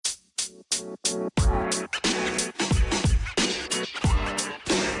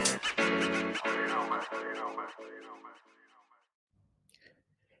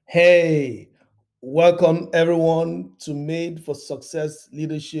Hey, welcome everyone to Made for Success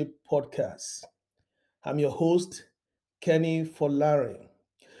Leadership Podcast. I'm your host, Kenny Folari.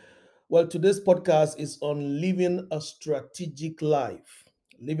 Well, today's podcast is on living a strategic life.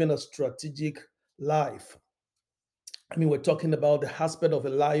 Living a strategic life. We're talking about the aspect of a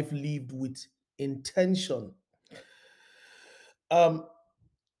life lived with intention. Um,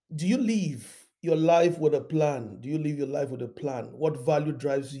 do you live your life with a plan? Do you live your life with a plan? What value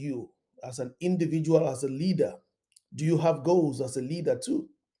drives you as an individual, as a leader? Do you have goals as a leader too?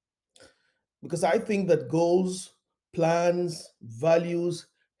 Because I think that goals, plans, values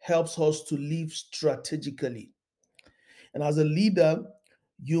helps us to live strategically. And as a leader,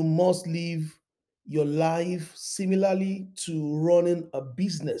 you must live your life similarly to running a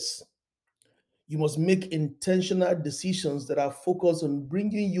business. You must make intentional decisions that are focused on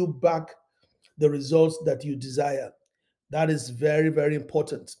bringing you back the results that you desire. That is very, very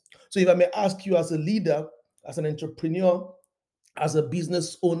important. So, if I may ask you, as a leader, as an entrepreneur, as a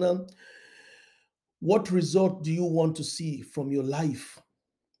business owner, what result do you want to see from your life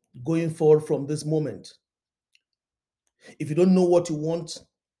going forward from this moment? If you don't know what you want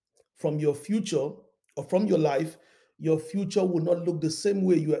from your future or from your life, your future will not look the same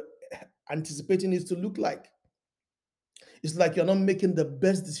way you are anticipating it to look like. It's like you're not making the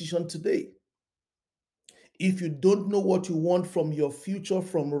best decision today. If you don't know what you want from your future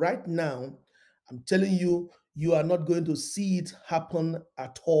from right now, I'm telling you, you are not going to see it happen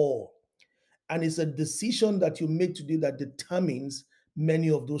at all. And it's a decision that you make today that determines many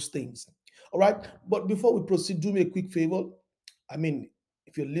of those things. All right. But before we proceed, do me a quick favor. I mean,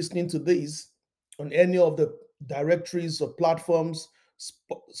 if you're listening to this on any of the directories or platforms,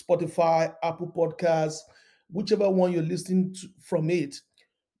 Spotify, Apple Podcasts, whichever one you're listening to from it,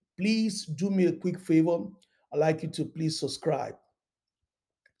 please do me a quick favor. I'd like you to please subscribe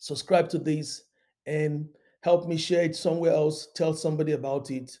to this and help me share it somewhere else. Tell somebody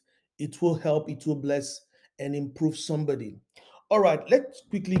about it. It will help, it will bless and improve somebody. All right, let's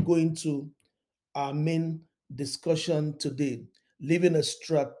quickly go into our main discussion today. Living a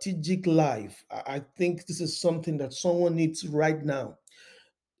strategic life. I think this is something that someone needs right now.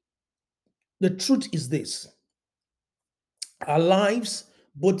 The truth is this: our lives,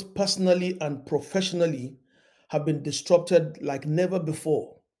 both personally and professionally, have been disrupted like never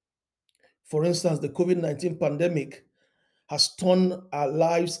before. For instance, the COVID 19 pandemic has turned our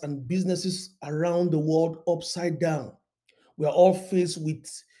lives and businesses around the world upside down. We are all faced with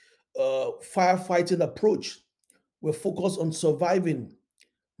firefighting approach. We're focused on surviving,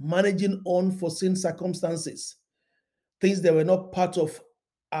 managing unforeseen circumstances, things that were not part of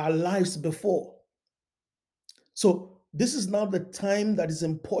our lives before. So this is now the time that is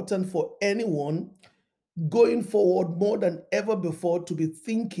important for anyone going forward more than ever before to be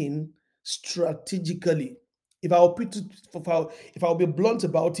thinking strategically. If I'll put it, if I'll be blunt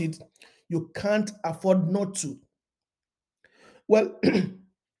about it, you can't afford not to. Well,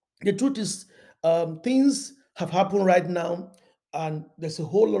 the truth is, things have happened right now, and there's a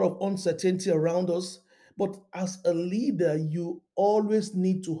whole lot of uncertainty around us. But as a leader, you always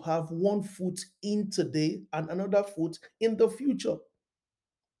need to have one foot in today and another foot in the future.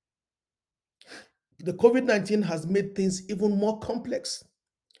 The COVID 19 has made things even more complex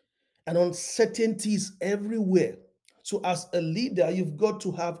and uncertainties everywhere. So, as a leader, you've got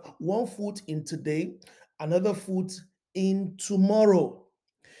to have one foot in today, another foot in tomorrow.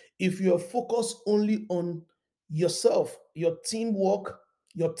 If you're focused only on yourself, your teamwork,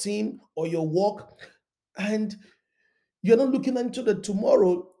 your team, or your work, and you're not looking into the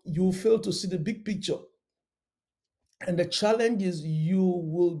tomorrow, you fail to see the big picture. And the challenge is you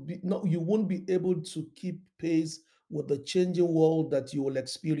won't be able to keep pace with the changing world that you will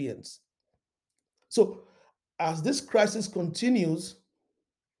experience. So as this crisis continues,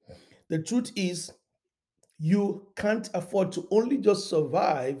 the truth is you can't afford to only just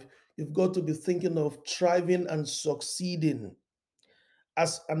survive. You've got to be thinking of thriving and succeeding.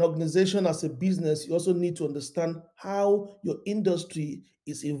 As an organization, as a business, you also need to understand how your industry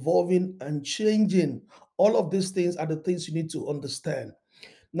is evolving and changing. All of these things are the things you need to understand.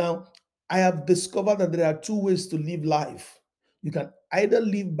 Now, I have discovered that there are two ways to live life. You can either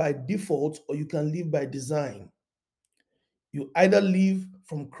live by default or you can live by design. You either live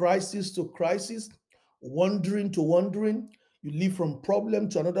from crisis to crisis, wandering to wandering. You live from problem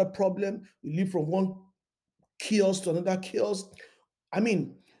to another problem. You live from one chaos to another chaos. I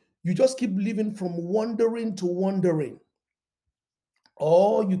mean, you just keep living from wandering to wandering.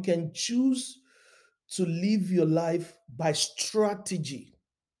 or you can choose to live your life by strategy.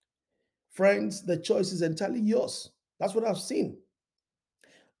 Friends, the choice is entirely yours. That's what I've seen.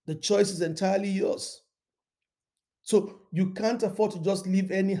 The choice is entirely yours. So you can't afford to just live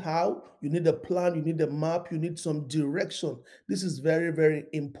anyhow. You need a plan, you need a map, you need some direction. This is very, very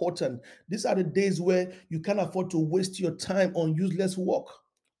important. These are the days where you can't afford to waste your time on useless work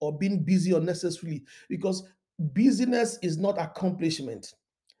or being busy unnecessarily, because busyness is not accomplishment.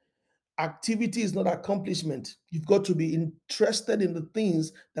 Activity is not accomplishment. You've got to be interested in the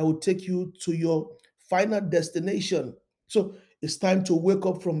things that will take you to your final destination. So it's time to wake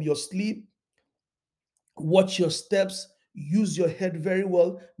up from your sleep, watch your steps, use your head very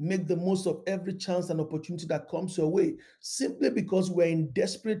well, make the most of every chance and opportunity that comes your way, simply because we're in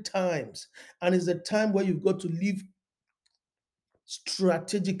desperate times. And it's a time where you've got to live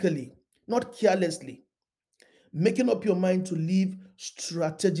strategically, not carelessly, making up your mind to live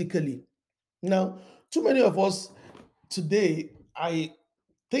strategically. Now, too many of us today, I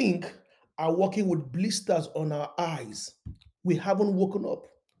think, are walking with blisters on our eyes. We haven't woken up.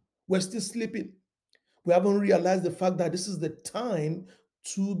 We're still sleeping. We haven't realized the fact that this is the time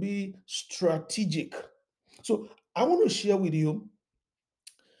to be strategic. So, I want to share with you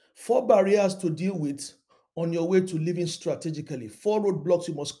four barriers to deal with on your way to living strategically. Four roadblocks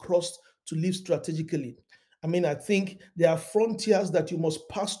you must cross to live strategically. I mean, I think there are frontiers that you must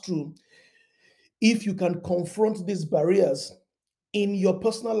pass through. If you can confront these barriers in your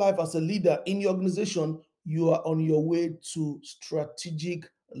personal life as a leader, in your organization, you are on your way to strategic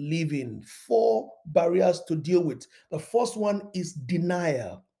living. Four barriers to deal with. The first one is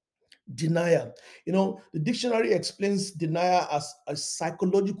denial. Denial. You know, the dictionary explains denial as a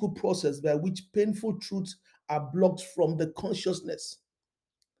psychological process by which painful truths are blocked from the consciousness.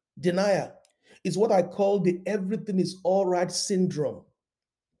 Denial is what I call the everything is all right syndrome.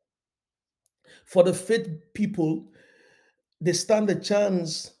 For the faith people, they stand a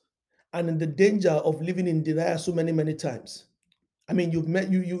chance and in the danger of living in denial so many, many times. I mean, you've met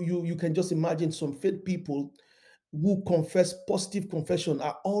you can just imagine some faith people who confess positive confession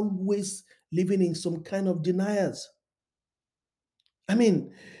are always living in some kind of denials. I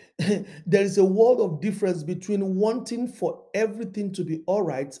mean, there is a world of difference between wanting for everything to be all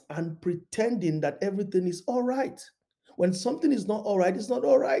right and pretending that everything is all right. When something is not all right, it's not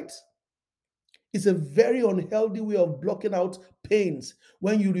all right. It's a very unhealthy way of blocking out pains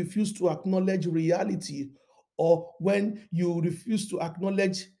when you refuse to acknowledge reality or when you refuse to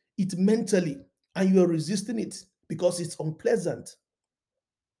acknowledge it mentally and you are resisting it because it's unpleasant.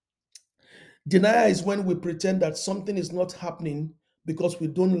 Denial is when we pretend that something is not happening because we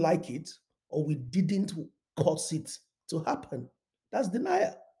don't like it or we didn't cause it to happen. That's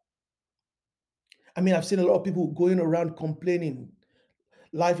denial. I mean, I've seen a lot of people going around complaining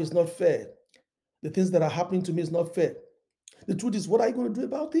life is not fair. The things that are happening to me is not fair. The truth is, what are you going to do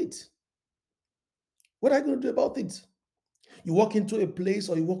about it? What are you going to do about it? You walk into a place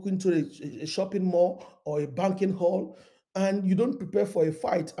or you walk into a shopping mall or a banking hall and you don't prepare for a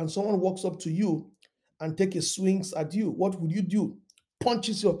fight and someone walks up to you and take a swings at you. What would you do?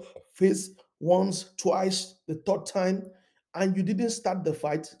 Punches your face once, twice, the third time, and you didn't start the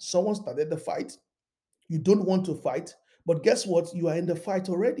fight. Someone started the fight. You don't want to fight, but guess what? You are in the fight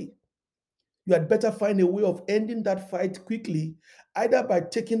already. You had better find a way of ending that fight quickly, either by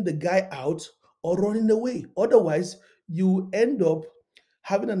taking the guy out or running away. Otherwise, you end up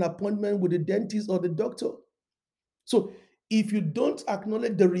having an appointment with the dentist or the doctor. So, if you don't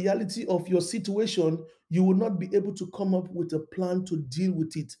acknowledge the reality of your situation, you will not be able to come up with a plan to deal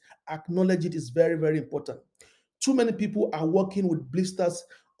with it. Acknowledge it is very, very important. Too many people are working with blisters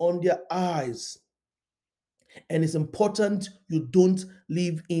on their eyes, and it's important you don't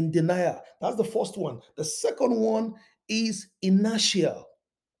live in denial. That's the first one. The second one is inertia.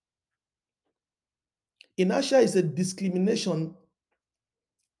 Inertia is a discrimination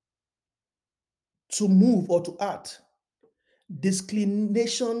to move or to act.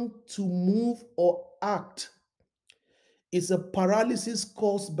 Disclination to move or act is a paralysis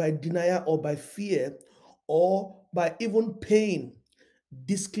caused by denial or by fear or by even pain.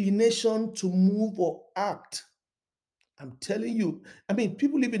 Disclination to move or act. I'm telling you. I mean,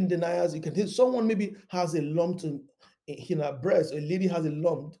 people live in denials. You can tell someone maybe has a lump in her breast. A lady has a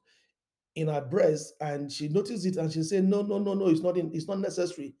lump in her breast, and she notices it, and she say, "No, no, no, no. It's not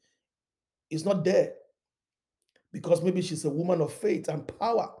necessary. It's not there." Because maybe she's a woman of faith and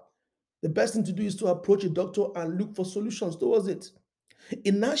power. The best thing to do is to approach a doctor and look for solutions towards it.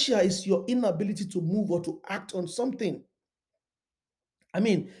 Inertia is your inability to move or to act on something. I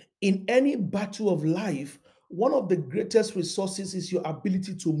mean, in any battle of life, one of the greatest resources is your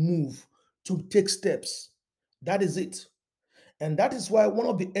ability to move, to take steps. That is it. And that is why one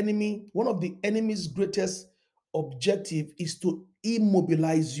of the enemy's greatest objective is to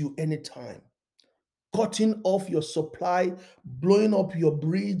immobilize you anytime, cutting off your supply, blowing up your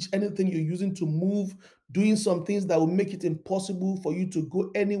bridge, anything you're using to move, doing some things that will make it impossible for you to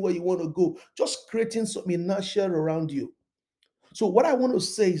go anywhere you want to go, just creating some inertia around you. So, what I want to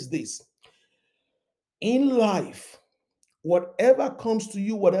say is this: in life, whatever comes to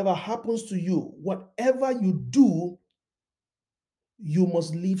you, whatever happens to you, whatever you do, you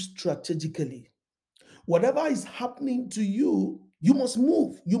must live strategically. Whatever is happening to you, you must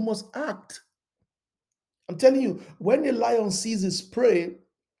move, you must act. I'm telling you, when a lion sees his prey,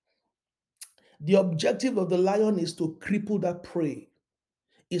 the objective of the lion is to cripple that prey,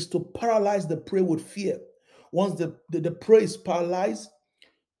 is to paralyze the prey with fear. Once the prey is paralyzed,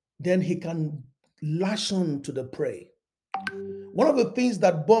 then he can lash on to the prey. One of the things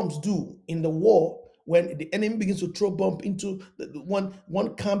that bombs do in the war, when the enemy begins to throw bomb into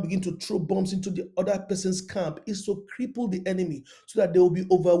one camp, begin to throw bombs into the other person's camp, is to cripple the enemy so that they will be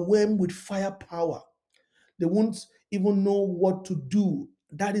overwhelmed with firepower. They won't even know what to do.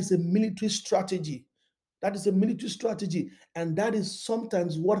 That is a military strategy. That is a military strategy. And that is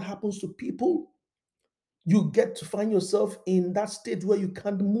sometimes what happens to people. You get to find yourself in that state where you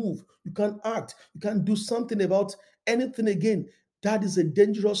can't move, you can't act, you can't do something about anything again. That is a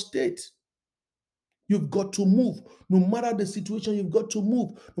dangerous state. You've got to move. No matter the situation, you've got to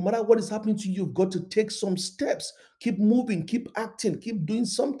move. No matter what is happening to you, you've got to take some steps. Keep moving, keep acting, keep doing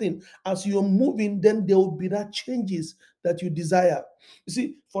something. As you're moving, then there will be that changes that you desire. You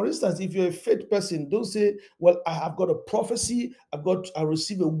see, for instance, if you're a faith person, don't say, well, I have got a prophecy, I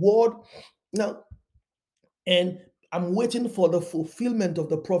receive a word. Now, and I'm waiting for the fulfillment of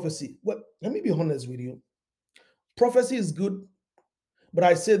the prophecy. Well, let me be honest with you. Prophecy is good, but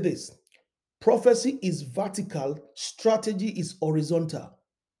I say this: prophecy is vertical, strategy is horizontal.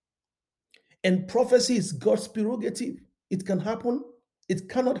 And prophecy is God's prerogative. It can happen, it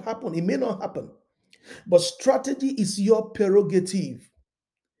cannot happen, it may not happen. But strategy is your prerogative.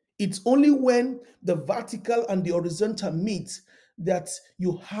 It's only when the vertical and the horizontal meet that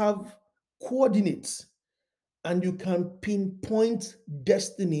you have coordinates and you can pinpoint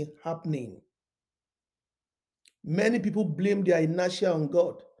destiny happening. Many people blame their inertia on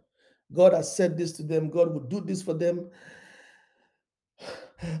God. God has said this to them, God will do this for them,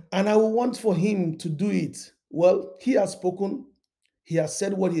 and I will want for Him to do it. Well, He has spoken, He has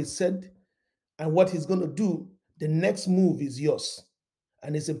said what He said, and what He's going to do. The next move is yours.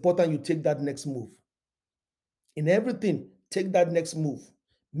 And it's important you take that next move. In everything, take that next move.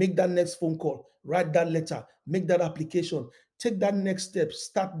 Make that next phone call. Write that letter. Make that application. Take that next step.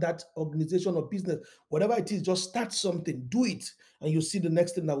 Start that organization or business. Whatever it is, just start something. Do it. And you'll see the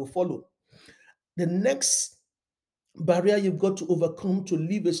next thing that will follow. The next barrier you've got to overcome to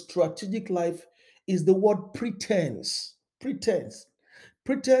live a strategic life is the word pretense. Pretense.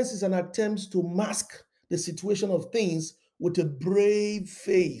 Pretense is an attempt to mask the situation of things with a brave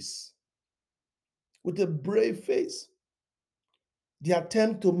face. With a brave face. The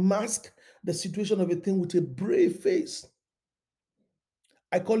attempt to mask the situation of a thing with a brave face.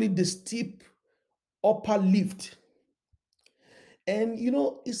 I call it the steep upper lift. And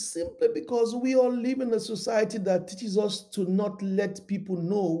it's simply because we all live in a society that teaches us to not let people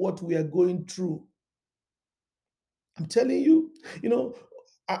know what we are going through. I'm telling you, you know,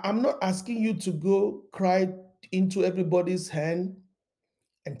 I'm not asking you to go cry into everybody's hand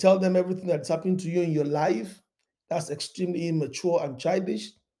and tell them everything that's happening to you in your life. That's extremely immature and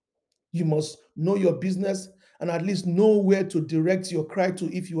childish. You must know your business and at least know where to direct your cry to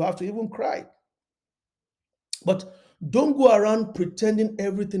if you have to even cry. But don't go around pretending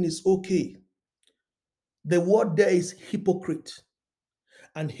everything is okay. The word there is hypocrite.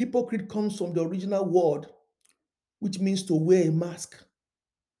 And hypocrite comes from the original word, which means to wear a mask.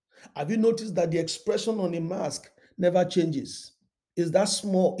 Have you noticed that the expression on a mask never changes? Is that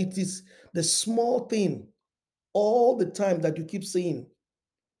small? It is the small thing all the time that you keep saying.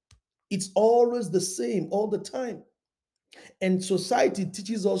 It's always the same all the time. And society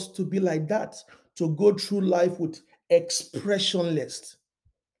teaches us to be like that, to go through life with expressionless.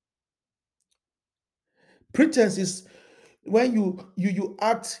 Pretense is when you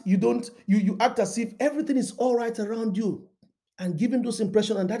act, you act as if everything is all right around you and giving those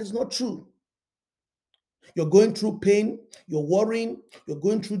impression, and that is not true. You're going through pain, you're worrying, you're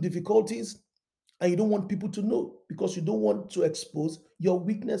going through difficulties, and you don't want people to know because you don't want to expose your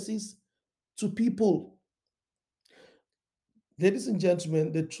weaknesses to people. Ladies and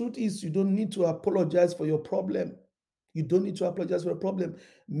gentlemen, the truth is you don't need to apologize for your problem. You don't need to apologize for a problem.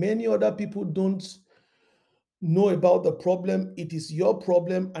 Many other people don't know about the problem. It is your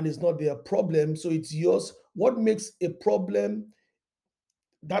problem and it's not their problem. So it's yours. What makes a problem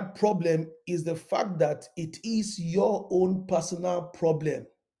that problem is the fact that it is your own personal problem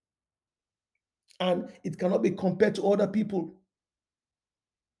and it cannot be compared to other people.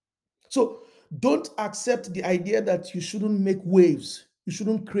 So don't accept the idea that you shouldn't make waves. You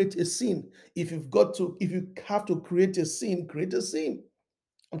shouldn't create a scene. If you have to create a scene, create a scene.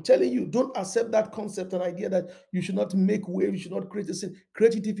 I'm telling you, don't accept that concept and idea that you should not make waves, you should not create a scene.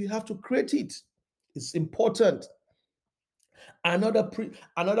 Create it if you have to create it. It's important. Another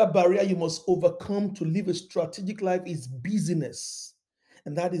barrier you must overcome to live a strategic life is busyness.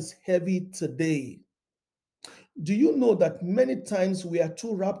 And that is heavy today. Do you know that many times we are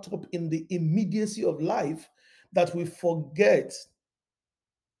too wrapped up in the immediacy of life that we forget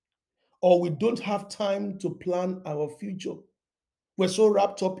or we don't have time to plan our future? We're so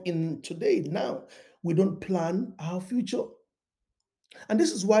wrapped up in today now, we don't plan our future. And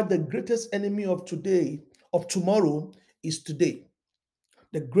this is why the greatest enemy of today, of tomorrow, is today.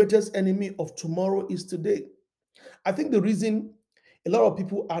 The greatest enemy of tomorrow is today. I think the reason a lot of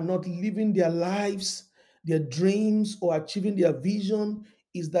people are not living their lives, their dreams, or achieving their vision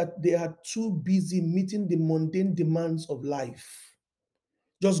is that they are too busy meeting the mundane demands of life.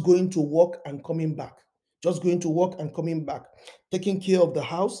 Just going to work and coming back. Just going to work and coming back. Taking care of the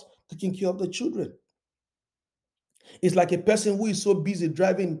house, taking care of the children. It's like a person who is so busy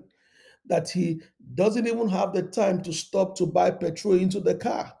driving that he doesn't even have the time to stop to buy petrol into the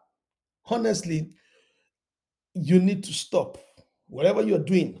car. Honestly, you need to stop. Whatever you're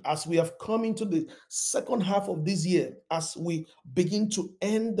doing, as we have come into the second half of this year, as we begin to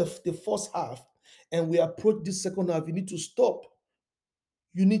end the first half and we approach this second half, you need to stop.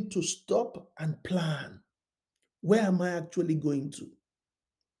 You need to stop and plan. Where am I actually going to?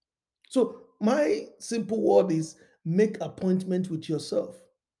 So, my simple word is make appointment with yourself.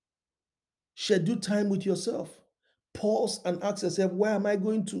 Schedule time with yourself. Pause and ask yourself, where am I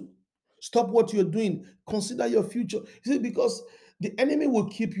going to? Stop what you're doing. Consider your future. You see, because the enemy will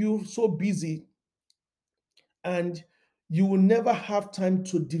keep you so busy and you will never have time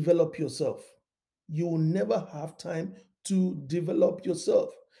to develop yourself. You will never have time to develop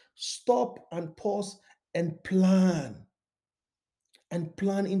yourself. Stop and pause and plan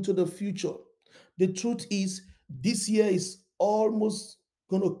into the future. The truth is, this year is almost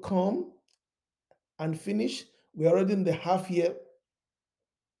going to come and finish. We're already in the half year.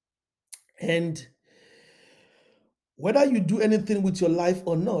 And whether you do anything with your life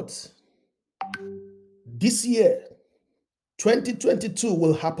or not, this year, 2022,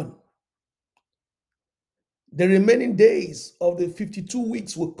 will happen. The remaining days of the 52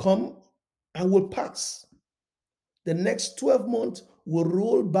 weeks will come and will pass. The next 12 months will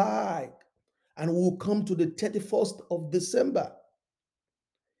roll by and will come to the 31st of December.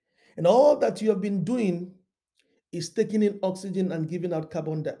 And all that you have been doing is taking in oxygen and giving out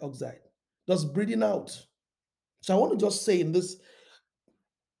carbon dioxide, just breathing out. So I want to just say in this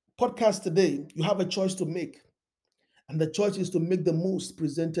podcast today, you have a choice to make, and the choice is to make the most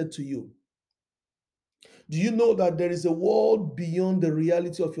presented to you. Do you know that there is a world beyond the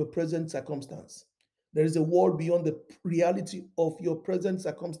reality of your present circumstance? There is a world beyond the reality of your present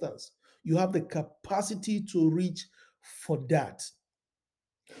circumstance. You have the capacity to reach for that.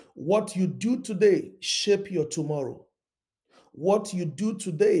 What you do today shape your tomorrow. What you do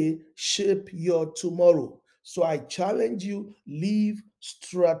today shape your tomorrow. So I challenge you, live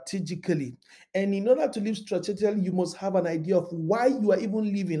strategically. And in order to live strategically, you must have an idea of why you are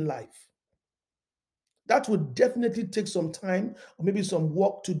even living life. That would definitely take some time or maybe some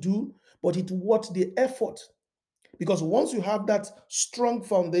work to do, but it's worth the effort. Because once you have that strong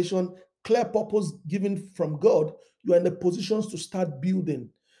foundation, clear purpose given from God, you are in the positions to start building.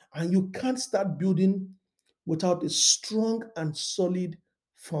 And you can't start building without a strong and solid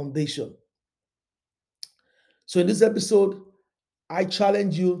foundation. So, in this episode, I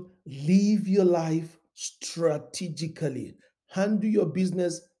challenge you, live your life strategically. Handle your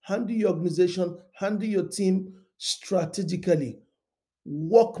business, handle your organization, handle your team strategically.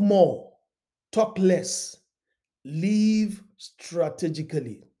 Work more, talk less, live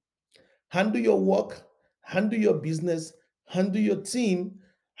strategically. Handle your work, handle your business, handle your team,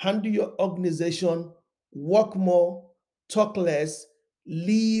 handle your organization, work more, talk less,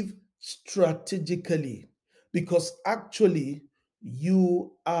 live strategically. Because actually,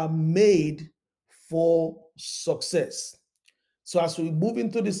 you are made for success. So, as we move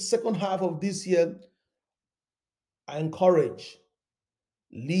into the second half of this year, I encourage,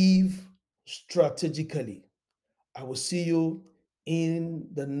 live strategically. I will see you in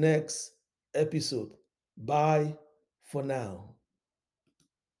the next episode. Bye for now.